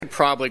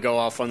probably go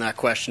off on that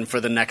question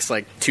for the next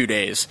 2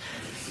 days.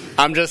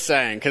 I'm just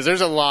saying, because there's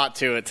a lot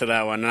to it to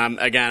that one. And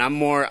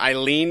I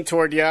lean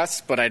toward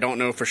yes, but I don't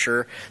know for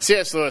sure.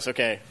 C.S. Lewis,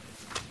 okay,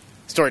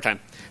 story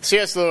time.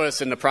 C.S. Lewis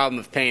in The Problem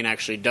of Pain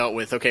actually dealt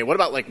with, okay, what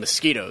about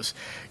mosquitoes?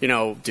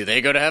 Do they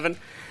go to heaven?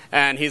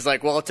 And he's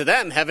like, well, to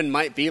them, heaven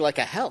might be like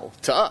a hell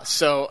to us.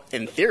 So,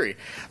 in theory,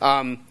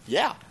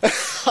 yeah,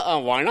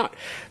 why not?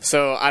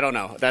 So, I don't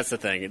know. That's the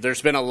thing.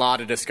 There's been a lot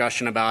of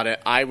discussion about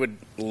it. I would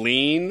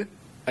lean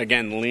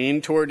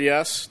toward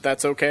yes,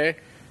 that's okay.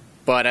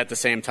 But at the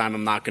same time,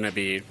 I'm not going to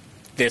be,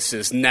 this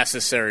is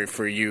necessary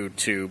for you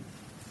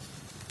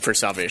for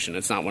salvation.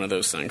 It's not one of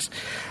those things.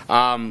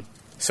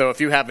 So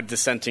if you have a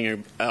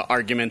dissenting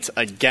argument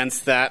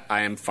against that,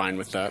 I am fine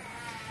with that.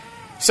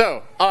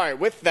 So, all right,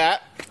 with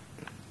that,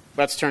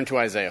 let's turn to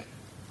Isaiah.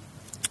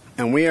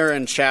 And we are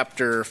in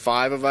chapter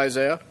 5 of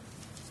Isaiah.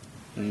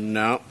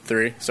 No,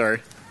 3,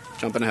 sorry.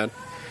 Jumping ahead.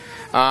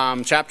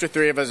 Chapter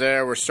 3 of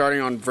Isaiah, we're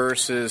starting on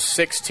verses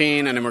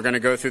 16, and then we're going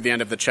to go through the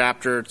end of the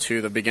chapter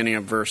to the beginning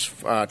of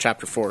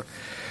chapter 4.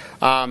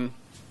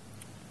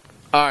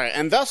 All right,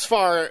 and thus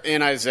far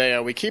in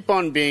Isaiah, we keep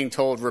on being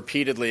told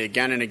repeatedly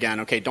again and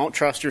again, okay, don't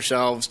trust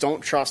yourselves,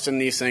 don't trust in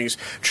these things,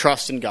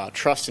 trust in God,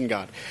 trust in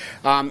God.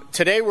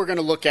 Today we're going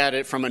to look at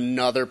it from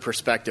another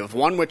perspective,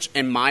 one which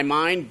in my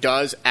mind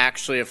does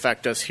actually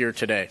affect us here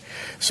today.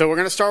 So we're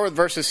going to start with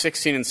verses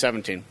 16 and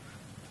 17.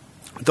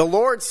 The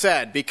Lord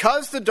said,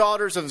 because the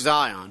daughters of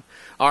Zion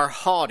are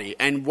haughty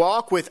and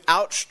walk with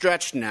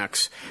outstretched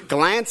necks,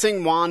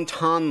 glancing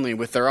wantonly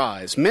with their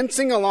eyes,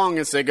 mincing along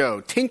as they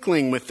go,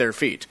 tinkling with their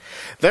feet.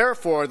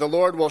 Therefore the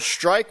Lord will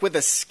strike with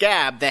a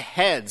scab the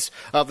heads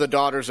of the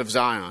daughters of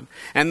Zion,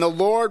 and the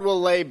Lord will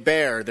lay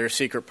bare their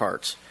secret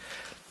parts.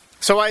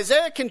 So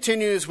Isaiah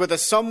continues with a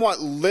somewhat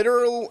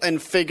literal and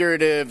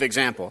figurative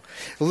example.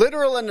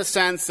 Literal in the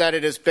sense that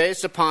it is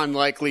based upon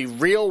likely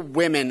real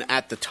women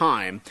at the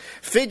time.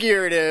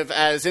 Figurative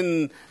as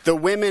in the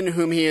women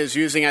whom he is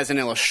using as an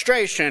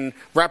illustration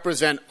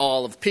represent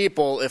all of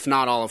people, if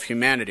not all of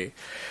humanity.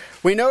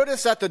 We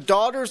notice that the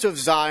daughters of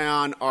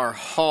Zion are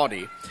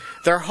haughty.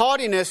 Their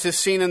haughtiness is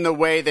seen in the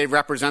way they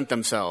represent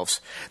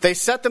themselves. They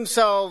set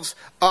themselves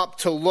up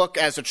to look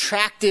as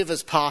attractive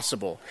as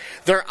possible.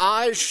 Their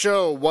eyes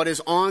show what is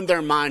on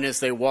their mind as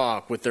they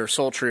walk with their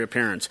sultry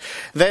appearance.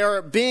 They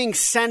are being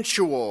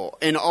sensual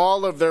in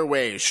all of their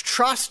ways,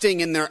 trusting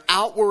in their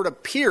outward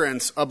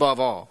appearance above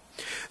all.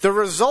 The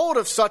result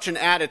of such an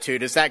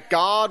attitude is that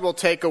God will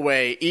take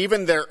away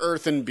even their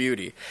earthen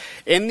beauty.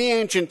 In the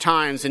ancient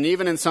times, and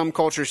even in some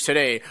cultures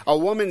today, a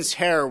woman's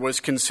hair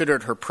was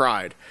considered her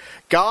pride.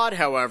 God,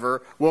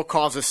 however, will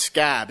cause a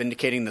scab,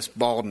 indicating this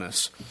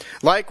baldness.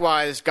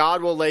 Likewise,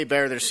 God will lay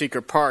bare their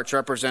secret parts,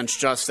 represents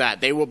just that.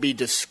 They will be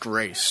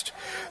disgraced.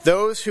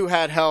 Those who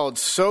had held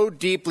so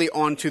deeply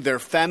onto their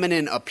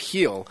feminine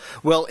appeal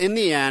will, in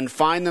the end,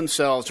 find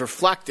themselves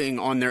reflecting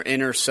on their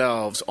inner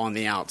selves on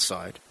the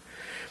outside.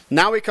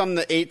 Now we come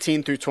to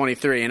 18 through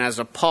 23, and as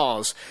a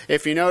pause,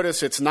 if you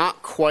notice, it's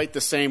not quite the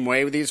same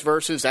way with these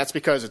verses. That's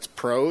because it's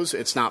prose,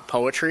 it's not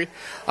poetry.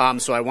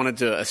 So I wanted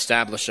to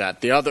establish that.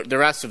 The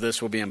rest of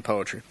this will be in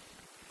poetry.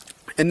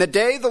 In the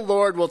day the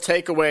Lord will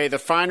take away the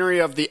finery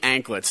of the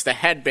anklets, the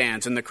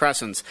headbands and the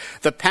crescents,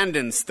 the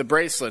pendants, the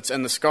bracelets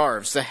and the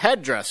scarves, the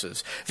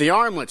headdresses, the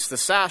armlets, the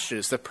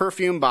sashes, the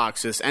perfume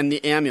boxes and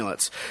the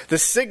amulets, the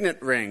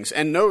signet rings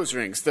and nose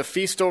rings, the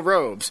festal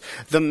robes,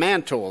 the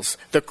mantles,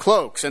 the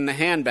cloaks and the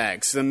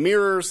handbags, the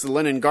mirrors, the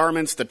linen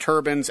garments, the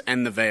turbans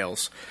and the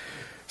veils.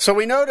 So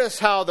we notice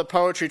how the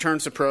poetry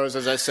turns to prose,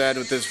 as I said,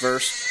 with this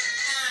verse.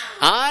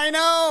 I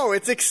know,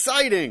 it's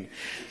exciting.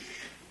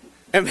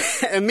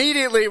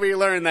 Immediately we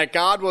learn that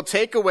God will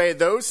take away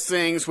those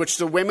things which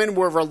the women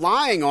were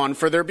relying on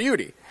for their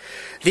beauty.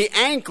 The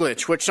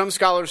anklets, which some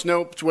scholars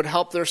note would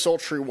help their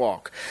sultry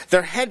walk.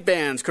 Their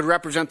headbands could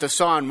represent the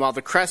sun, while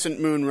the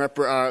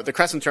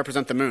crescents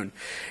represent the moon.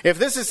 If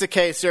this is the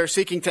case, they are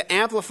seeking to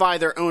amplify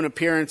their own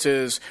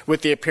appearances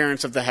with the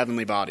appearance of the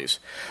heavenly bodies.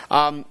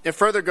 It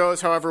further goes,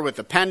 however, with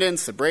the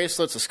pendants, the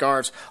bracelets, the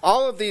scarves.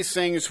 All of these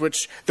things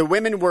which the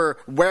women were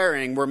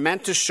wearing were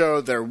meant to show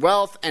their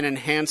wealth and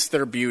enhance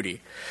their beauty.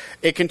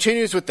 It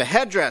continues with the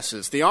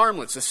headdresses, the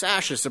armlets, the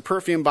sashes, the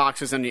perfume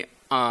boxes, and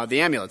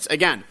the amulets.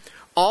 Again,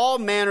 all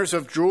manners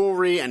of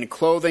jewelry and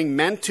clothing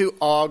meant to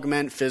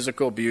augment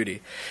physical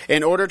beauty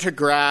in order to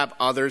grab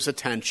others'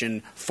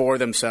 attention for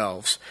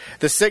themselves.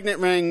 The signet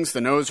rings,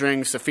 the nose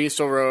rings, the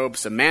festal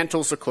robes, the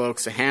mantles, the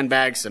cloaks, the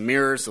handbags, the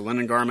mirrors, the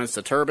linen garments,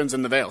 the turbans,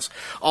 and the veils.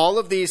 All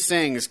of these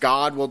things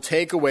God will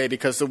take away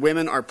because the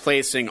women are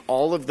placing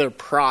all of their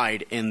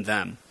pride in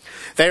them.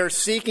 They are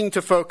seeking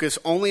to focus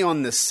only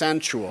on the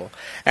sensual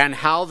and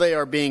how they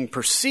are being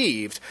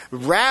perceived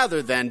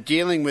rather than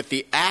dealing with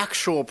the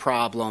actual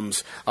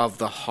problems of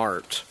the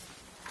heart.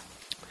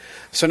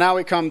 So now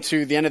we come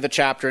to the end of the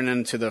chapter and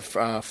into the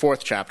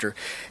fourth chapter.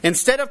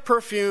 Instead of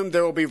perfume,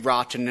 there will be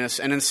rottenness,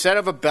 and instead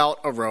of a belt,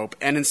 a rope,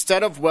 and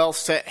instead of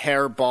well-set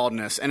hair,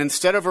 baldness, and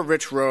instead of a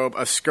rich robe,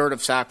 a skirt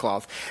of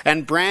sackcloth,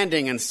 and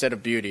branding instead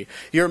of beauty.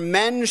 Your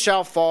men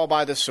shall fall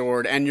by the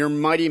sword, and your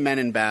mighty men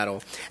in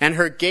battle. And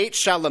her gates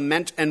shall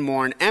lament and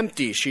mourn.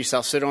 Empty she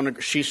shall sit on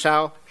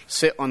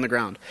the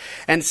ground.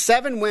 And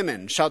 7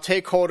 women shall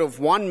take hold of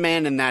one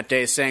man in that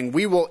day, saying,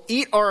 we will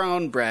eat our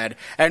own bread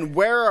and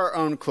wear our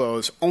own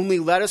clothes. Only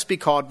let us be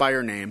called by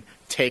your name.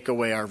 Take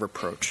away our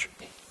reproach.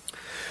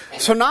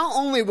 So not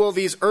only will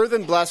these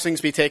earthen blessings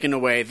be taken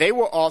away, they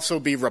will also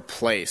be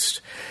replaced.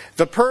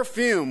 The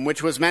perfume,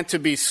 which was meant to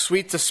be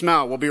sweet to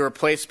smell, will be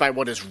replaced by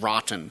what is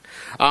rotten.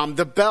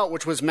 The belt,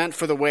 which was meant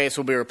for the waist,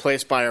 will be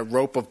replaced by a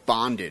rope of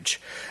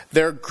bondage.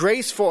 Their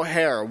graceful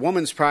hair,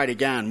 woman's pride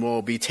again,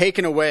 will be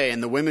taken away,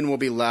 and the women will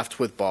be left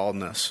with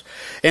baldness.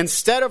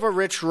 Instead of a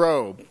rich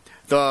robe,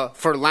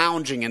 for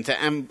lounging and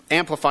to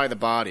amplify the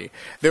body,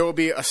 there will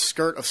be a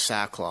skirt of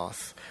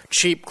sackcloth,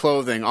 cheap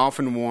clothing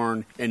often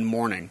worn in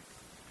mourning.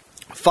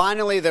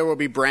 Finally, there will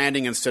be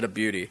branding instead of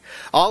beauty.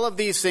 All of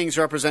these things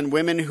represent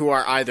women who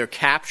are either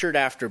captured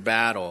after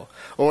battle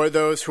or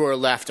those who are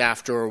left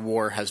after a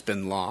war has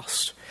been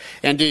lost.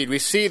 Indeed, we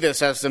see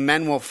this as the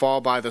men will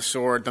fall by the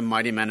sword, the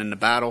mighty men in the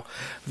battle,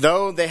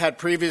 though they had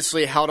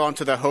previously held on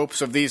to the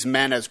hopes of these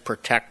men as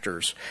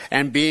protectors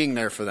and being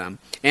there for them.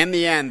 In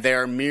the end, they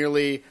are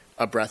merely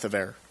a breath of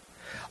air.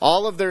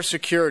 All of their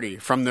security,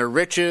 from their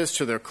riches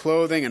to their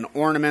clothing and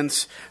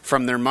ornaments,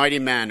 from their mighty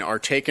men, are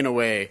taken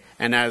away,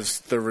 and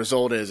as the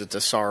result is, it's a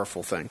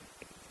sorrowful thing.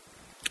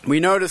 We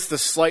notice the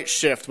slight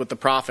shift with the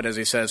prophet as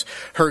he says,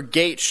 her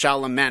gates shall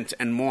lament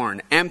and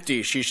mourn.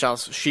 Empty she shall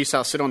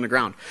sit on the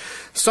ground.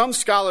 Some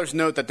scholars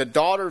note that the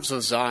daughters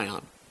of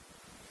Zion,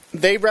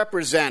 they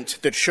represent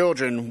the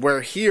children, where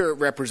here it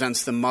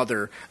represents the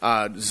mother,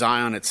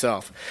 Zion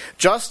itself.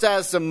 Just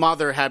as the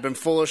mother had been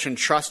foolish in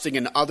trusting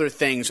in other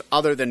things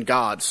other than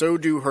God, so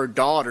do her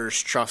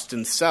daughters trust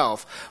in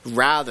self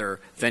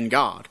rather than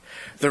God.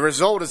 The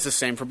result is the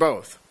same for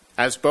both.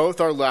 As both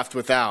are left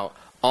without,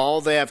 all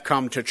they have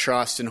come to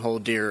trust and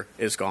hold dear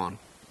is gone.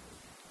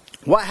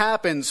 What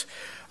happens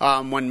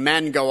when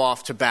men go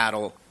off to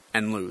battle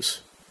and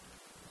lose?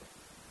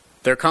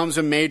 There comes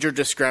a major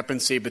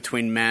discrepancy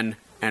between men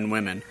and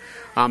women.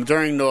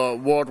 During the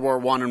World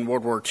War I and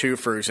World War II,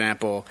 for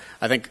example,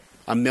 I think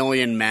 1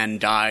 million men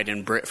died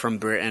from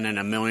Britain and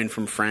 1 million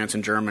from France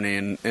and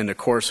Germany in the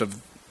course of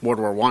World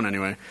War I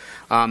anyway.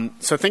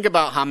 So think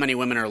about how many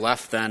women are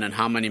left then and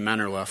how many men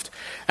are left.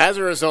 As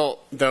a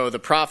result, though, the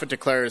prophet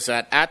declares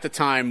that at the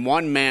time,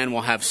 one man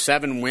will have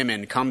 7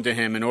 women come to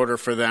him in order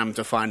for them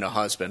to find a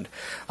husband.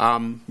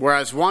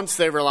 Whereas once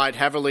they relied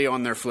heavily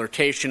on their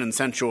flirtation and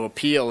sensual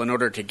appeal in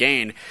order to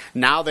gain,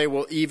 now they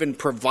will even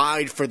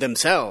provide for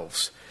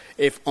themselves,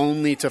 if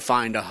only to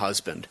find a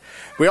husband.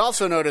 We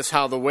also notice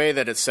how the way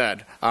that it's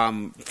said,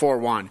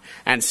 4:1,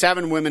 and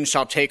 7 women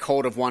shall take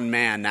hold of one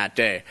man that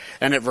day.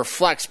 And it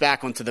reflects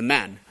back onto the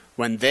men.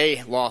 When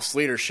they lost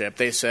leadership,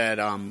 they said,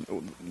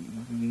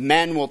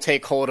 men will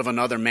take hold of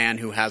another man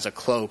who has a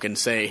cloak and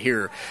say,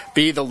 here,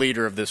 be the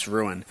leader of this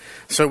ruin.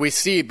 So we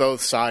see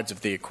both sides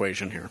of the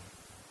equation here.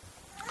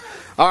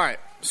 All right.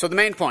 So the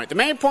main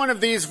point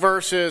of these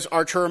verses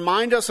are to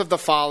remind us of the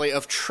folly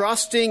of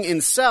trusting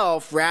in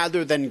self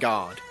rather than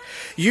God.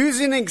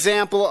 Using an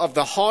example of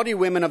the haughty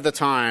women of the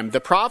time, the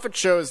prophet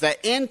shows that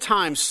in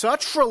time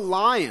such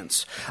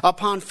reliance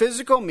upon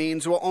physical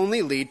means will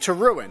only lead to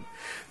ruin.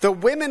 The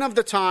women of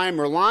the time,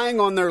 relying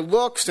on their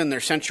looks and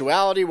their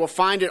sensuality, will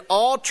find it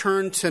all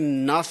turn to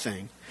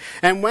nothing.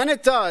 And when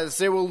it does,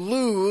 they will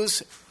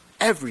lose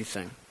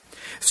everything.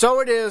 So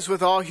it is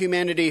with all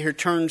humanity who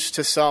turns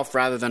to self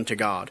rather than to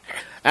God.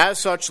 As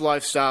such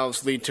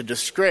lifestyles lead to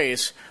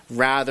disgrace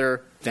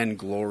rather than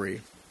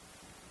glory.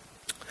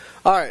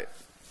 All right.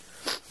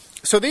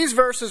 So these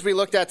verses we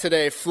looked at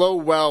today flow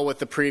well with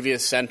the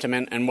previous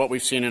sentiment and what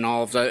we've seen in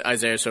all of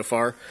Isaiah so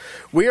far.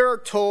 We are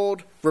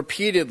told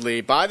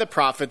repeatedly by the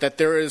prophet that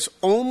there is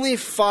only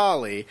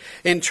folly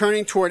in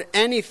turning toward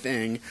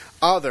anything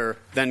other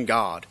than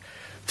God.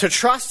 To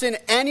trust in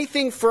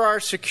anything for our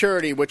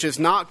security which is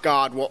not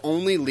God will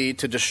only lead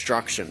to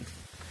destruction.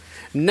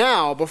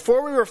 Now,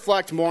 before we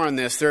reflect more on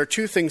this, there are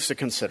 2 things to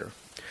consider.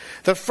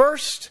 The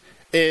first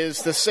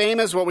is the same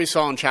as what we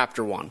saw in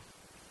chapter 1.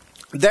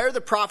 There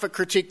the prophet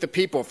critiqued the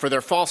people for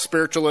their false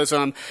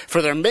spiritualism,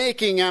 for their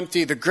making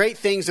empty the great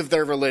things of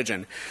their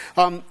religion.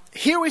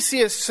 Here we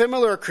see a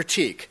similar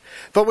critique,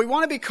 but we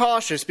want to be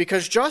cautious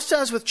because just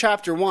as with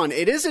chapter 1,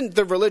 it isn't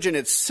the religion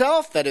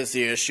itself that is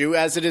the issue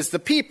as it is the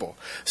people.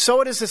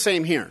 So it is the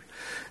same here.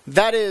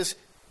 That is,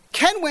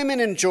 can women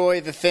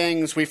enjoy the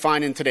things we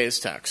find in today's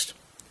text?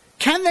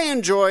 Can they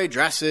enjoy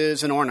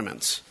dresses and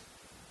ornaments?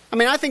 I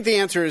mean, I think the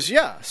answer is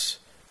yes.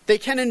 They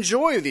can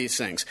enjoy these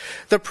things.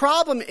 The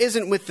problem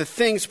isn't with the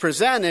things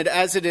presented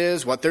as it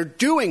is what they're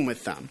doing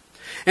with them.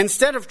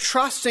 Instead of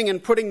trusting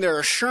and putting their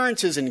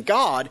assurances in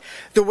God,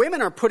 the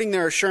women are putting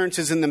their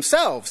assurances in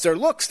themselves, their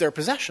looks, their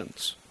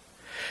possessions.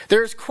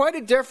 There's quite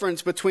a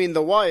difference between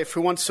the wife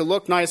who wants to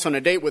look nice on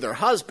a date with her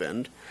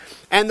husband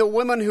and the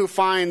woman who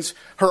finds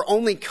her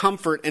only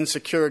comfort and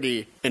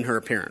security in her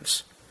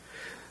appearance.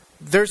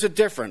 There's a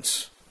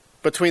difference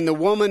between the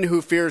woman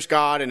who fears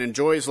God and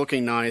enjoys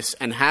looking nice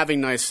and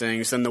having nice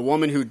things and the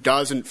woman who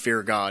doesn't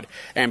fear God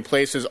and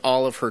places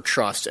all of her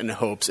trust and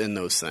hopes in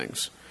those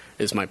things,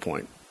 is my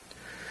point.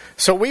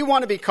 So we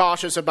want to be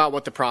cautious about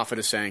what the prophet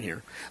is saying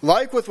here.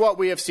 Like with what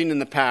we have seen in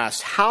the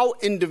past, how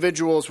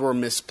individuals were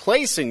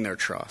misplacing their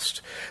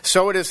trust,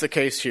 so it is the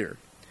case here.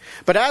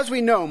 But as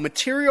we know,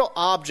 material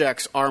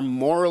objects are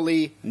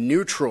morally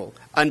neutral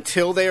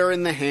until they are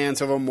in the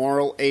hands of a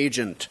moral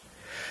agent.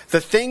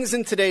 The things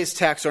in today's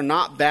text are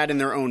not bad in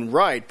their own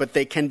right, but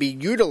they can be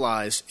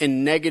utilized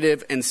in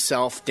negative and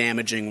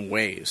self-damaging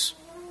ways.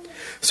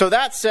 So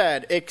that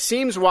said, it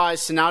seems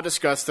wise to now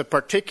discuss the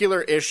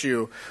particular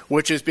issue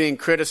which is being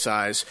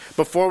criticized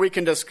before we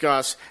can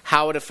discuss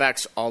how it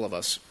affects all of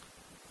us.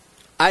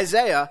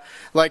 Isaiah,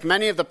 like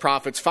many of the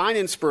prophets, find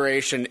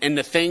inspiration in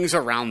the things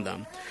around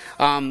them.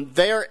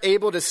 They are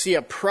able to see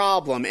a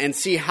problem and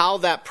see how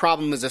that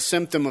problem is a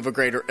symptom of a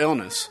greater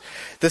illness.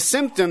 The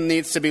symptom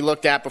needs to be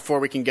looked at before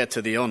we can get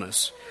to the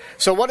illness.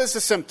 So what is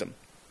the symptom?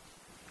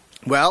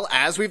 Well,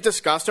 as we've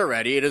discussed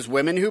already, it is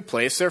women who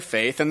place their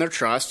faith and their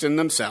trust in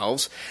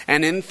themselves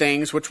and in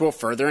things which will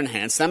further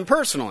enhance them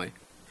personally.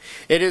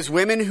 It is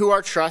women who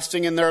are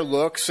trusting in their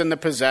looks and the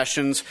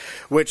possessions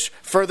which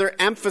further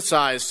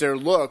emphasize their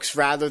looks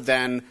rather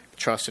than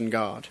trust in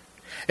God.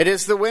 It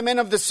is the women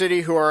of the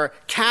city who are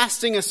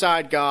casting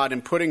aside God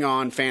and putting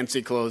on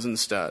fancy clothes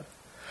instead.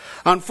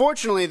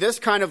 Unfortunately, this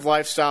kind of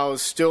lifestyle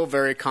is still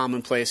very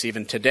commonplace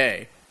even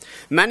today.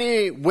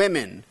 Many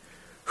women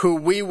who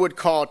we would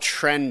call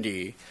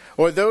trendy,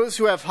 or those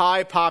who have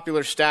high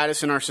popular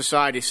status in our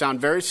society, sound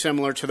very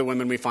similar to the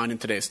women we find in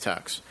today's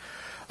text.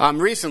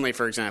 Recently,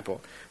 for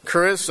example,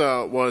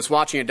 Carissa was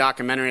watching a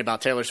documentary about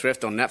Taylor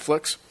Swift on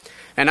Netflix,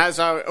 and as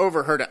I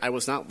overheard it, I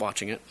was not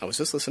watching it, I was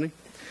just listening.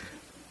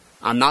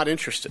 I'm not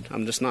interested,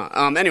 I'm just not.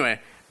 Anyway,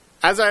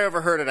 as I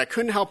overheard it, I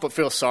couldn't help but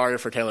feel sorry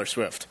for Taylor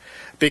Swift,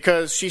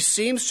 because she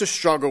seems to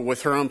struggle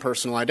with her own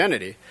personal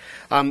identity.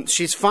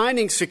 She's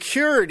finding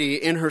security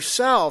in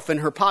herself and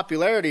her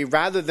popularity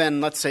rather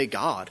than, let's say,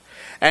 God.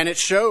 And it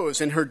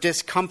shows in her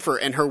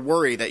discomfort and her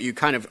worry that you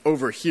kind of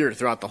overhear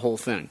throughout the whole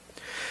thing.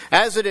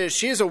 As it is,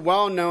 she is a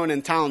well-known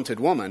and talented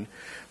woman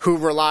who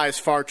relies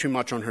far too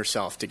much on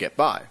herself to get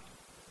by.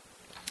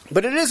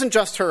 But it isn't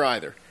just her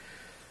either.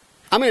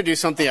 I'm going to do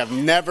something I've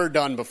never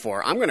done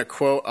before. I'm going to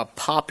quote a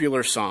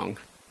popular song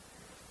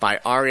by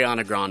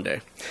Ariana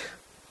Grande.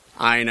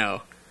 I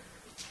know.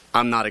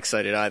 I'm not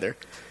excited either.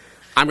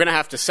 I'm going to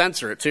have to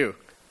censor it too.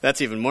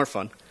 That's even more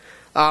fun.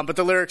 But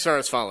the lyrics are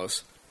as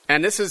follows.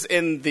 And this is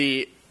in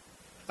the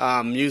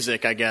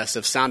music, I guess,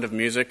 of Sound of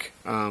Music.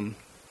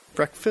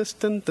 Breakfast,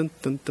 dun, dun,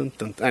 dun, dun,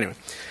 dun. Anyway.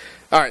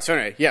 All right, so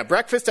anyway, yeah,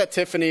 breakfast at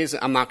Tiffany's.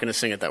 I'm not going to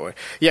sing it that way.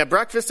 Yeah,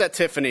 breakfast at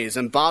Tiffany's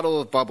and bottle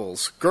of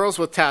bubbles. Girls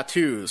with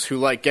tattoos who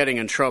like getting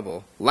in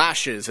trouble.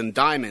 Lashes and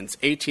diamonds,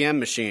 ATM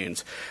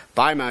machines.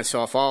 Buy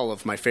myself all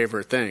of my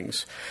favorite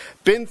things.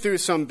 Been through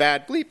some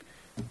bad bleep.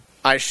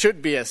 I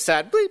should be a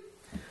sad bleep.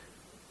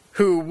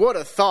 Who would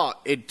have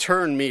thought it'd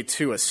turn me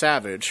to a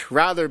savage?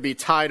 Rather be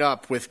tied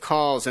up with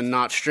calls and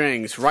not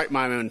strings. Write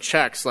my own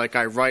checks like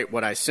I write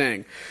what I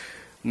sing.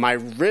 My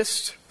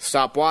wrist,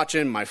 stop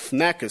watching, my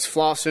neck is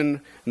flossing,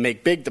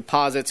 make big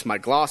deposits, my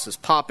gloss is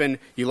popping.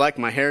 You like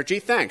my hair? Gee,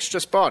 thanks,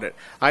 just bought it.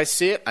 I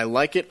see it, I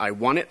like it, I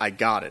want it, I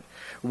got it.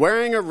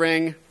 Wearing a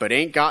ring, but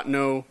ain't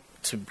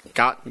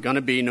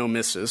gonna be no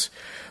misses.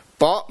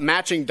 Bought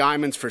matching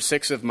diamonds for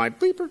 6 of my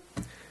bleeper.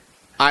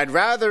 I'd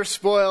rather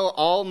spoil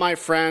all my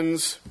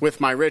friends with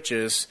my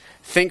riches.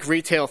 Think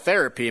retail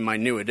therapy my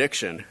new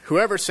addiction.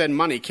 Whoever said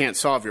money can't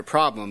solve your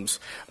problems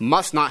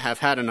must not have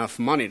had enough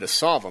money to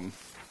solve them.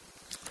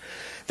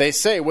 They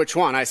say, which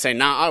one? I say,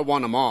 nah, I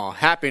want them all.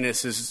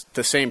 Happiness is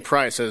the same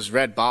price as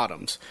red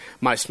bottoms.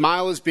 My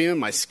smile is beaming,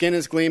 my skin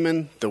is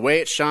gleaming. The way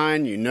it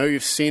shine, you know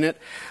you've seen it.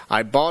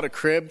 I bought a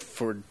crib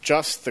for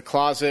just the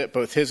closet,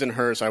 both his and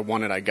hers. I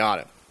want it, I got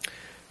it.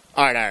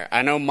 All right.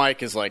 I know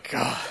Mike is like,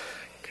 oh,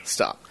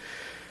 stop.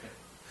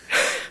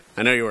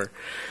 I know you were.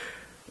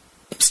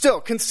 Still,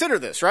 consider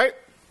this, right?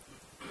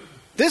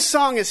 This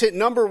song has hit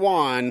number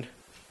 1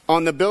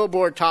 on the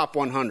Billboard Top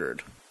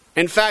 100.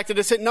 In fact, it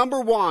has hit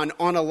number 1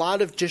 on a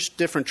lot of just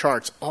different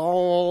charts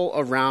all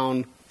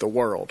around the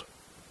world.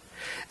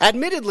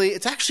 Admittedly,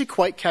 it's actually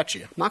quite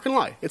catchy. I'm not going to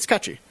lie, it's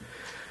catchy.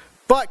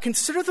 But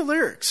consider the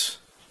lyrics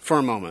for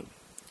a moment.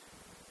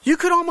 You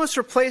could almost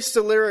replace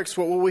the lyrics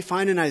with what we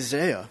find in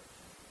Isaiah.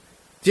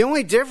 The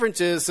only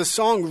difference is the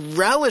song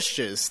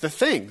relishes the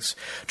things,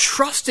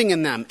 trusting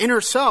in them, in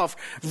herself,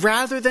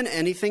 rather than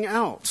anything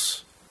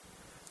else.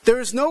 There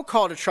is no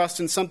call to trust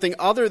in something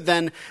other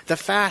than the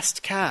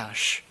fast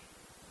cash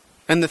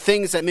and the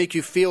things that make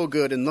you feel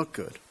good and look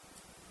good.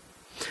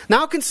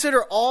 Now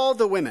consider all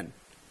the women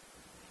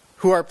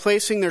who are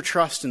placing their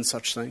trust in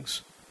such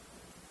things.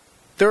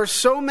 There are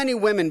so many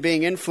women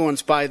being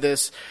influenced by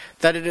this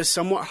that it is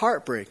somewhat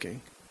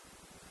heartbreaking.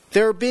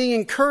 They're being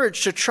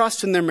encouraged to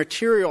trust in their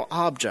material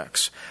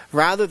objects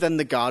rather than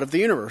the God of the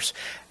universe.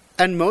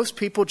 And most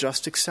people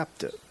just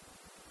accept it.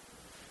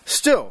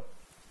 Still,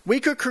 we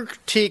could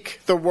critique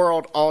the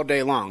world all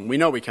day long. We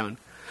know we can.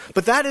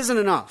 But that isn't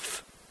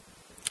enough.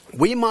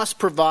 We must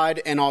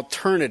provide an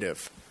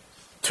alternative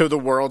to the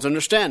world's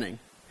understanding.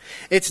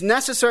 It's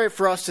necessary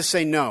for us to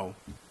say no,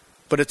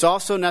 but it's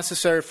also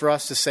necessary for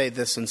us to say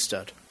this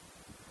instead.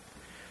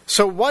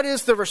 So what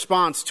is the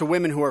response to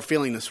women who are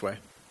feeling this way?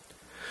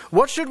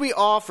 What should we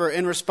offer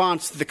in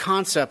response to the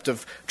concept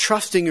of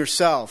trusting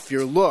yourself,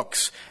 your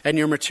looks, and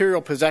your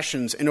material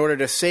possessions in order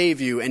to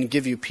save you and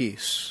give you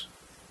peace?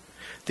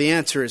 The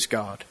answer is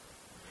God.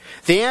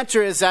 The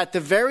answer is that the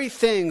very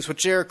things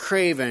which they are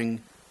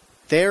craving,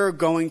 they are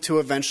going to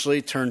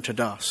eventually turn to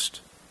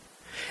dust.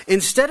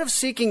 Instead of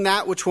seeking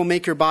that which will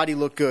make your body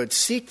look good,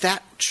 seek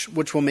that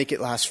which will make it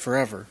last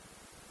forever.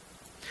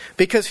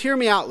 Because hear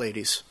me out,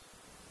 ladies.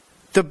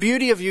 The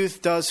beauty of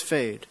youth does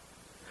fade.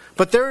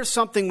 But there is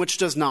something which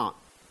does not.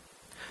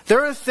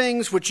 There are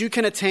things which you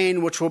can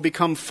attain which will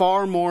become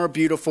far more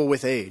beautiful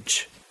with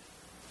age.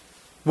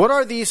 What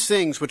are these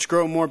things which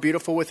grow more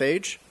beautiful with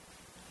age?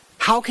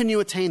 How can you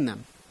attain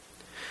them?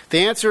 The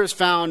answer is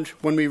found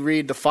when we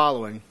read the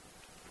following.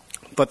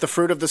 But the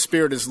fruit of the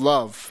Spirit is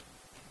love,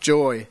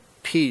 joy,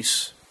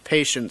 peace,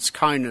 patience,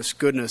 kindness,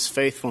 goodness,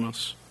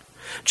 faithfulness,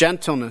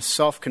 gentleness,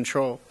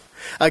 self-control.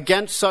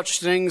 Against such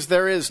things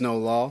there is no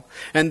law,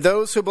 and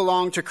those who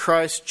belong to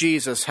Christ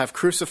Jesus have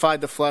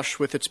crucified the flesh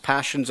with its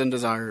passions and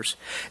desires.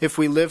 If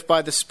we live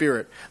by the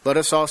Spirit, let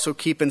us also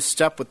keep in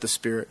step with the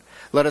Spirit.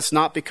 Let us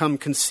not become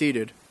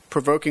conceited,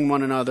 provoking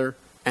one another,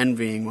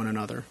 envying one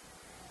another.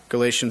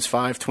 Galatians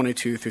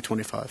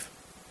 5:22-25.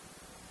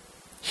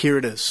 Here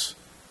it is.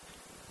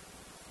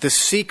 The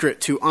secret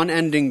to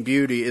unending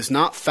beauty is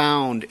not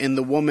found in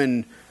the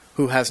woman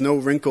who has no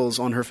wrinkles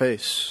on her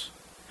face.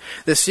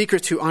 The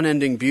secret to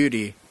unending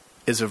beauty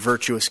is a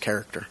virtuous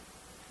character.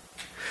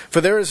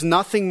 For there is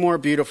nothing more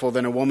beautiful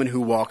than a woman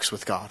who walks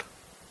with God.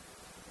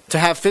 To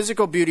have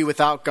physical beauty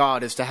without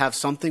God is to have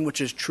something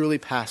which is truly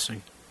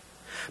passing.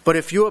 But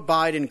if you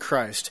abide in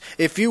Christ,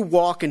 if you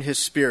walk in His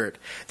Spirit,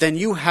 then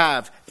you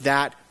have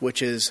that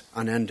which is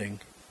unending.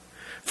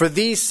 For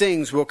these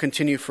things will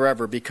continue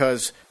forever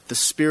because the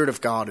Spirit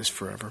of God is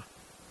forever.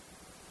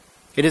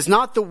 It is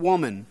not the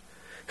woman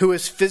who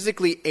is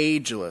physically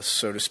ageless,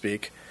 so to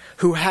speak,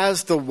 who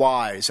has the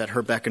wise at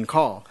her beck and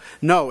call.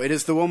 No, it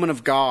is the woman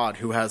of God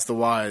who has the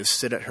wise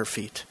sit at her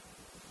feet.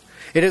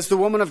 It is the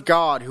woman of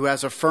God who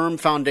has a firm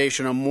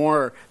foundation of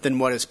more than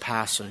what is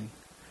passing,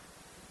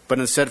 but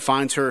instead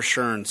finds her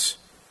assurance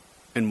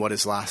in what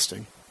is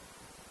lasting.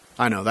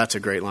 I know, that's a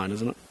great line,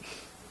 isn't it?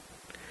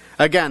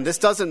 Again, this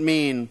doesn't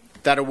mean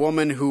that a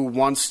woman who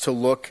wants to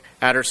look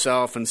at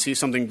herself and see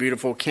something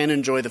beautiful can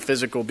enjoy the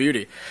physical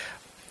beauty,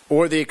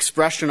 or the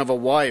expression of a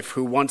wife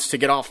who wants to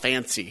get all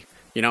fancy,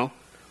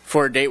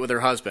 for a date with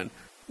her husband.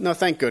 No,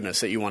 thank goodness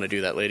that you want to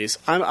do that, ladies.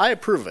 I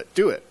approve of it.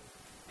 Do it.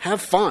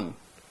 Have fun.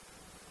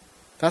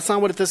 That's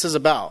not what this is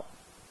about.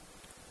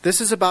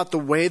 This is about the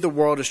way the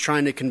world is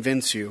trying to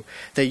convince you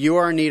that you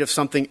are in need of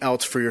something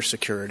else for your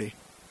security.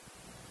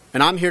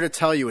 And I'm here to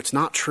tell you it's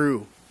not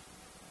true.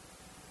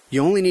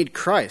 You only need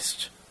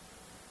Christ.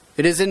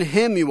 It is in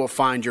Him you will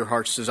find your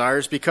heart's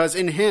desires, because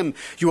in Him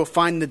you will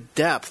find the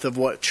depth of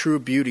what true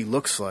beauty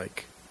looks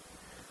like.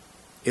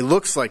 It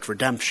looks like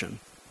redemption.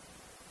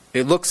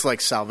 It looks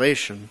like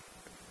salvation.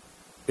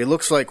 It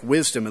looks like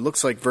wisdom. It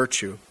looks like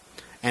virtue.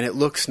 And it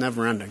looks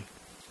never-ending.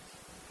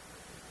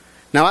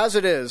 Now, as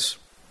it is,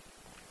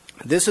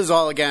 this is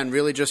all, again,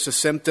 really just a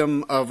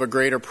symptom of a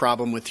greater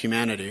problem with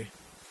humanity.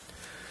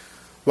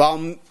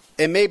 While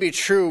it may be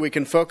true we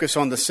can focus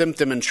on the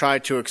symptom and try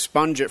to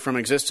expunge it from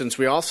existence,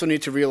 we also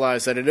need to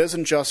realize that it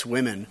isn't just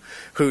women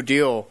who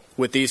deal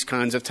with these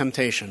kinds of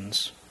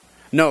temptations.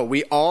 No,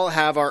 we all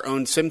have our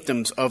own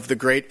symptoms of the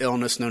great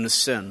illness known as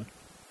sin.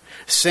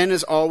 Sin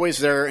is always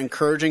there,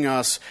 encouraging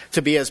us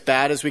to be as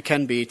bad as we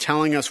can be,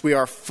 telling us we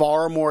are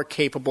far more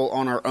capable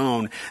on our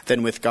own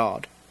than with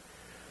God.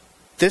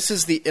 This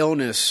is the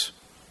illness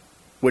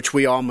which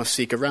we all must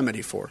seek a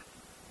remedy for.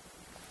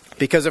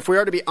 Because if we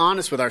are to be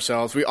honest with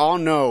ourselves, we all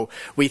know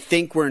we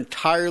think we're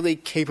entirely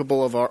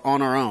capable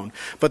on our own.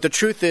 But the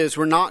truth is,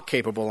 we're not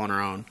capable on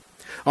our own.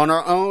 On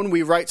our own,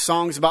 we write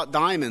songs about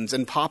diamonds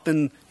and pop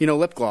in,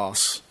 lip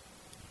gloss.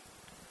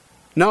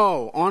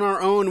 No, on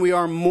our own, we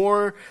are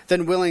more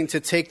than willing to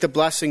take the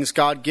blessings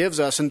God gives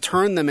us and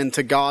turn them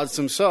into gods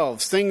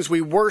themselves, things we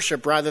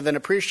worship rather than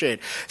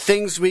appreciate,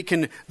 things we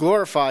can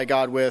glorify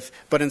God with,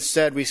 but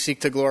instead we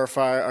seek to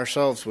glorify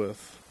ourselves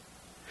with.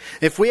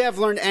 If we have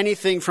learned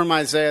anything from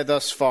Isaiah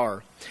thus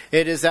far,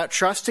 it is that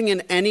trusting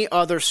in any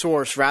other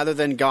source rather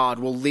than God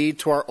will lead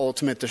to our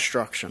ultimate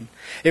destruction.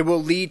 It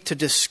will lead to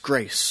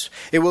disgrace.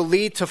 It will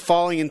lead to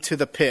falling into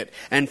the pit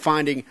and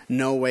finding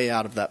no way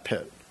out of that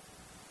pit.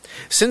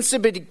 Since the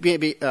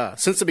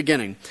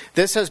beginning,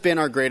 this has been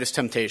our greatest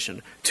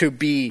temptation, to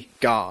be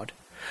God.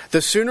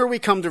 The sooner we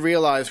come to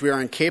realize we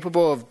are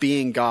incapable of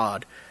being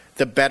God,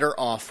 the better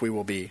off we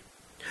will be.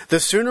 The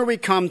sooner we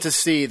come to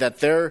see that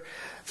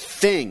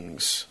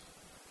things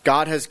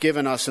God has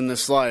given us in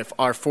this life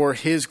are for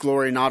his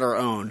glory, not our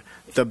own,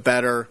 the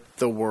better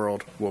the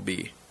world will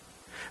be.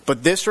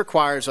 But this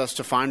requires us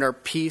to find our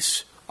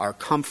peace, our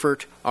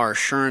comfort, our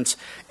assurance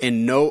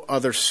in no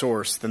other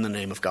source than the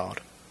name of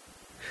God.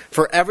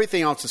 For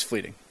everything else is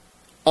fleeting.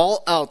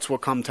 All else will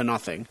come to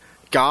nothing.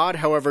 God,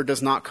 however,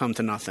 does not come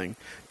to nothing.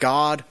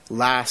 God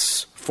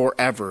lasts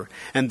forever.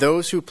 And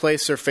those who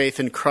place their faith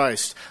in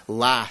Christ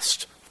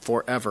last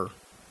forever.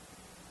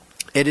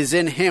 It is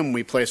in him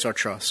we place our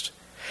trust.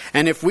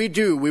 And if we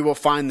do, we will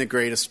find the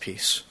greatest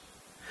peace.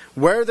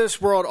 Where this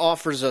world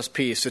offers us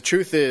peace, the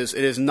truth is,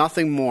 it is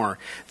nothing more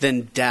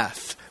than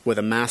death with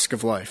a mask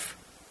of life.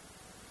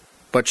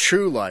 But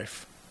true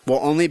life will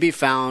only be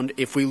found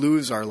if we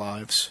lose our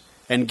lives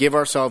and give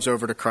ourselves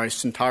over to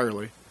Christ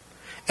entirely.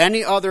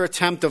 Any other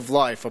attempt of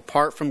life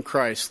apart from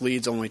Christ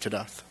leads only to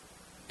death.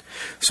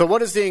 So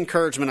what is the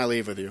encouragement I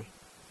leave with you?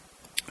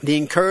 The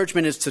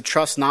encouragement is to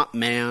trust not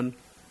man,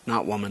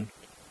 not woman,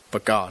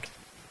 but God.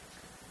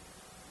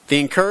 The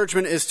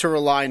encouragement is to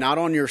rely not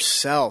on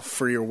yourself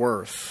for your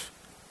worth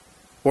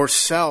or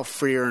self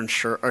for your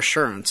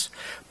assurance,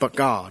 but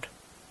God.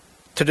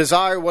 To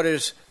desire what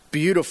is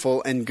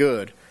beautiful and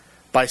good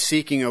by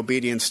seeking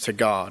obedience to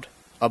God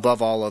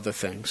above all other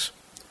things.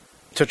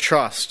 To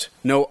trust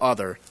no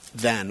other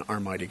than our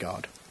mighty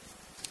God.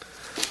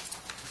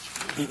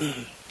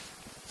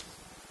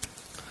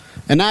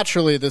 And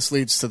naturally, this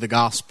leads to the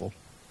gospel.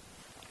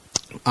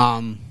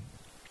 And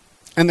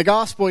the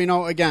gospel,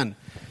 again,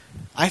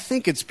 I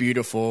think it's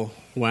beautiful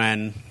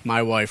when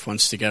my wife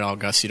wants to get all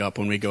gussied up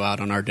when we go out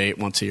on our date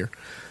once a year.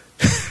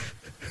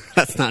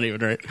 That's not even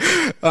right.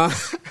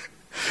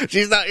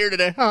 She's not here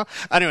today. Huh?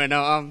 Anyway,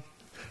 no,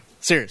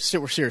 serious.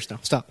 We're serious now.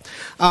 Stop.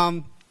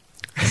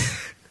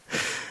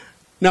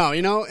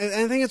 No,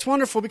 I think it's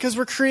wonderful because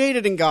we're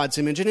created in God's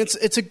image, and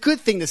it's a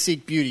good thing to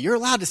seek beauty. You're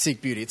allowed to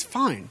seek beauty. It's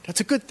fine.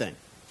 That's a good thing,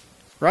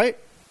 right?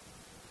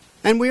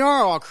 And we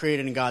are all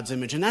created in God's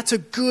image, and that's a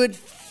good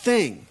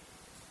thing.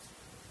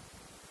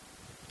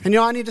 And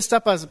I need to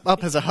step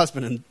up as a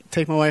husband and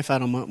take my wife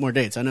out on more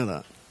dates. I know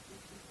that.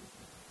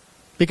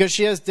 Because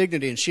she has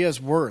dignity and she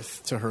has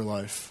worth to her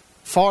life.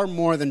 Far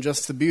more than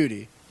just the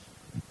beauty.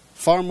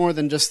 Far more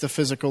than just the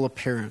physical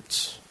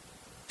appearance.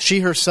 She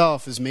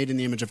herself is made in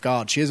the image of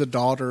God. She is a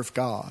daughter of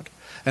God.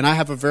 And I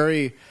have a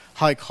very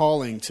high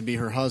calling to be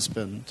her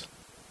husband.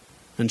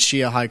 And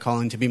she a high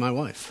calling to be my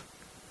wife.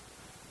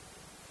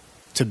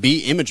 To be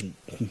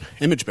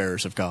image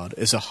bearers of God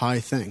is a high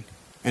thing.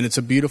 And it's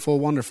a beautiful,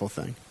 wonderful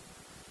thing.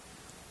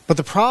 But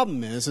the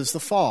problem is the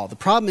fall. The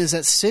problem is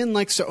that sin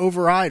likes to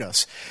override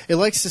us. It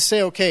likes to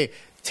say, okay,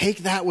 take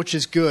that which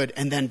is good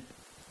and then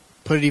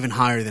put it even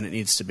higher than it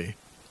needs to be.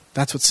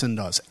 That's what sin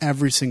does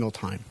every single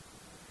time.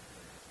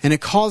 And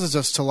it causes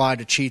us to lie,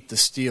 to cheat, to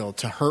steal,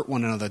 to hurt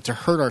one another, to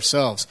hurt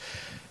ourselves,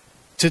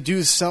 to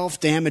do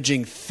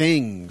self-damaging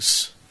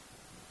things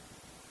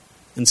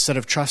instead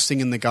of trusting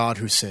in the God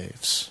who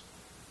saves.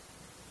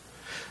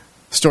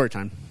 Story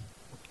time.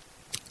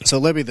 So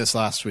Libby this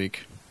last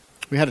week,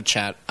 we had a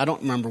chat. I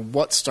don't remember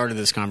what started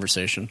this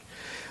conversation,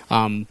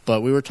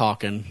 but we were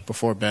talking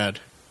before bed,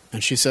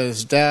 and she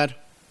says, "Dad,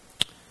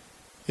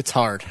 it's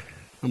hard."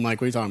 I'm like,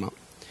 "What are you talking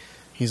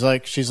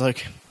about?" She's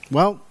like,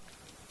 "Well,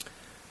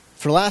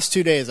 for the last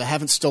 2 days, I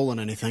haven't stolen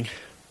anything."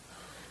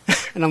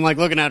 And I'm like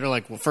looking at her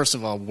like, "Well, first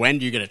of all, when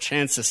do you get a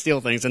chance to steal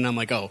things?" And I'm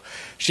like, "Oh,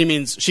 she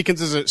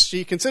considers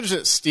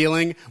it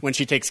stealing when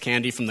she takes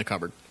candy from the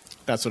cupboard.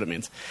 That's what it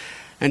means."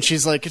 And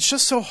she's like, "It's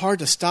just so hard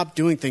to stop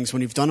doing things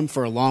when you've done them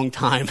for a long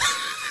time."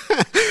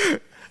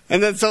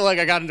 And then so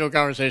I got into a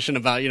conversation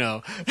about,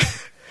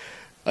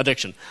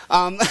 addiction.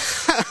 And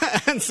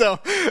so,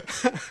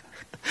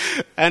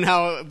 and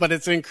how, but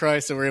it's in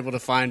Christ that we're able to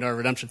find our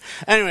redemption.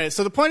 Anyway,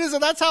 so the point is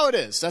that that's how it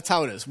is. That's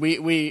how it is.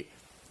 We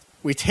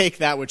take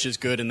that which is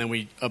good and then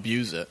we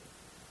abuse it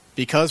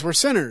because we're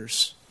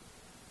sinners.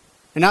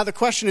 And now the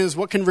question is,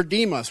 what can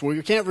redeem us? Well,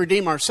 we can't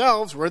redeem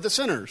ourselves. We're the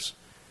sinners.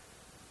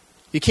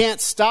 You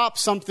can't stop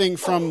something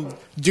from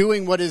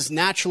doing what is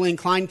naturally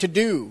inclined to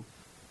do.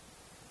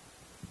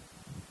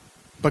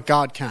 But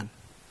God can.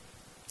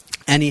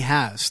 And he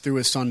has through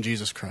his Son,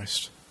 Jesus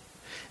Christ.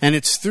 And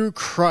it's through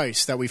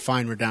Christ that we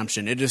find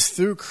redemption. It is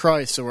through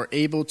Christ that we're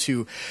able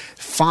to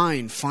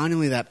find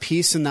finally that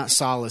peace and that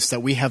solace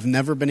that we have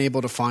never been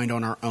able to find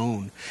on our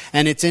own.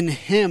 And it's in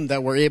him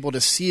that we're able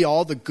to see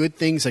all the good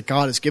things that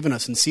God has given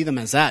us and see them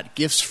as that,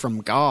 gifts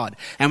from God.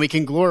 And we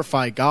can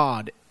glorify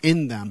God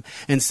in them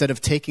instead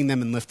of taking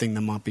them and lifting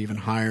them up even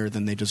higher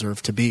than they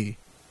deserve to be.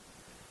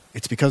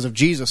 It's because of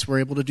Jesus we're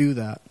able to do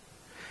that.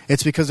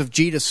 It's because of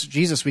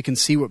Jesus we can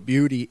see what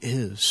beauty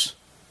is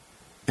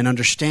and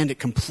understand it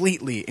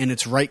completely in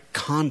its right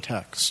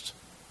context.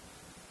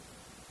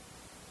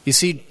 You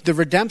see, the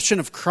redemption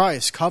of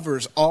Christ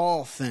covers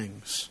all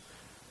things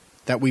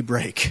that we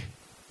break.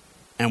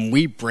 And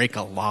we break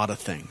a lot of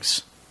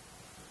things.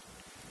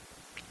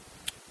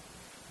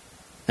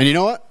 And you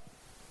know what?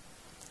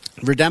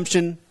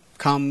 Redemption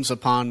comes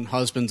upon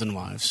husbands and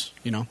wives,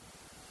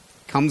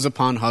 Comes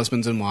upon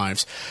husbands and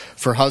wives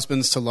for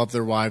husbands to love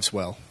their wives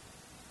well.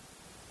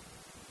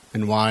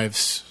 and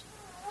wives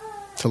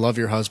to love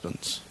your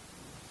husbands.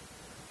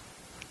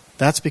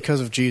 That's because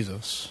of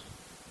Jesus,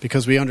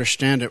 because we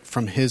understand it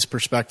from his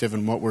perspective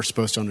and what we're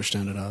supposed to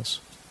understand it as.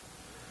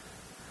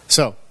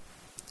 So,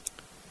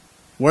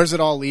 where's it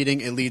all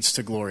leading? It leads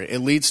to glory. It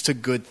leads to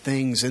good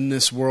things in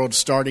this world,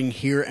 starting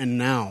here and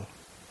now,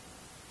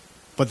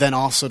 but then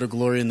also to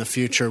glory in the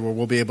future where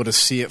we'll be able to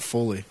see it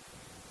fully.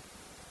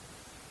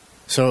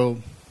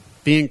 So,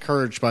 be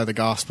encouraged by the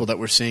gospel that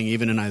we're seeing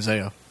even in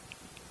Isaiah.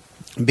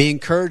 Be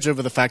encouraged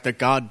over the fact that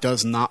God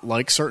does not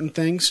like certain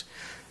things,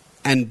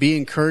 and be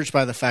encouraged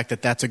by the fact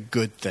that that's a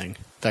good thing,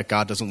 that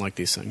God doesn't like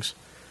these things.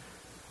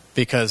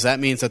 Because that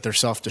means that they're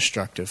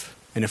self-destructive.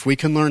 And if we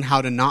can learn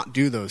how to not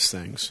do those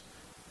things,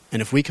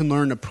 and if we can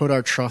learn to put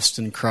our trust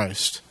in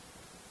Christ,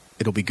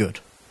 it'll be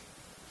good.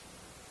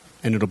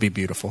 And it'll be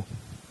beautiful.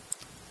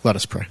 Let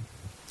us pray.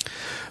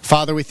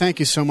 Father, we thank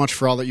you so much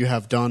for all that you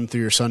have done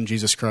through your Son,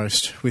 Jesus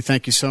Christ. We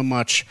thank you so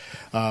much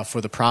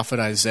for the prophet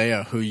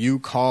Isaiah, who you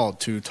called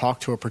to talk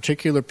to a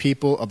particular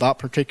people about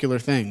particular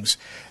things,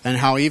 and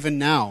how even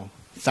now,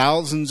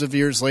 thousands of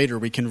years later,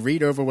 we can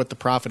read over what the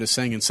prophet is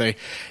saying and say,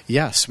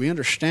 yes, we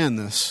understand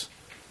this,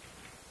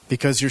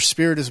 because your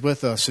Spirit is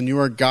with us, and you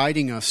are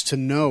guiding us to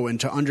know and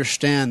to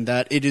understand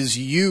that it is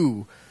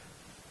you.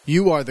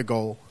 You are the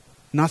goal,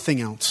 nothing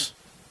else.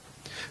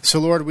 So,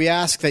 Lord, we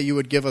ask that you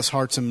would give us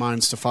hearts and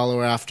minds to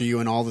follow after you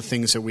in all the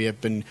things that we have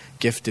been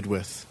gifted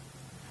with.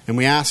 And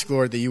we ask,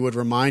 Lord, that you would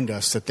remind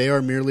us that they are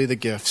merely the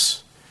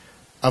gifts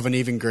of an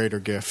even greater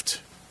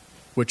gift,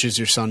 which is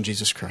your Son,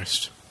 Jesus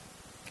Christ.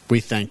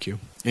 We thank you.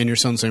 In your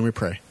Son's name we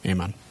pray.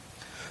 Amen.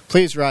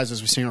 Please rise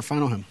as we sing our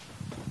final hymn.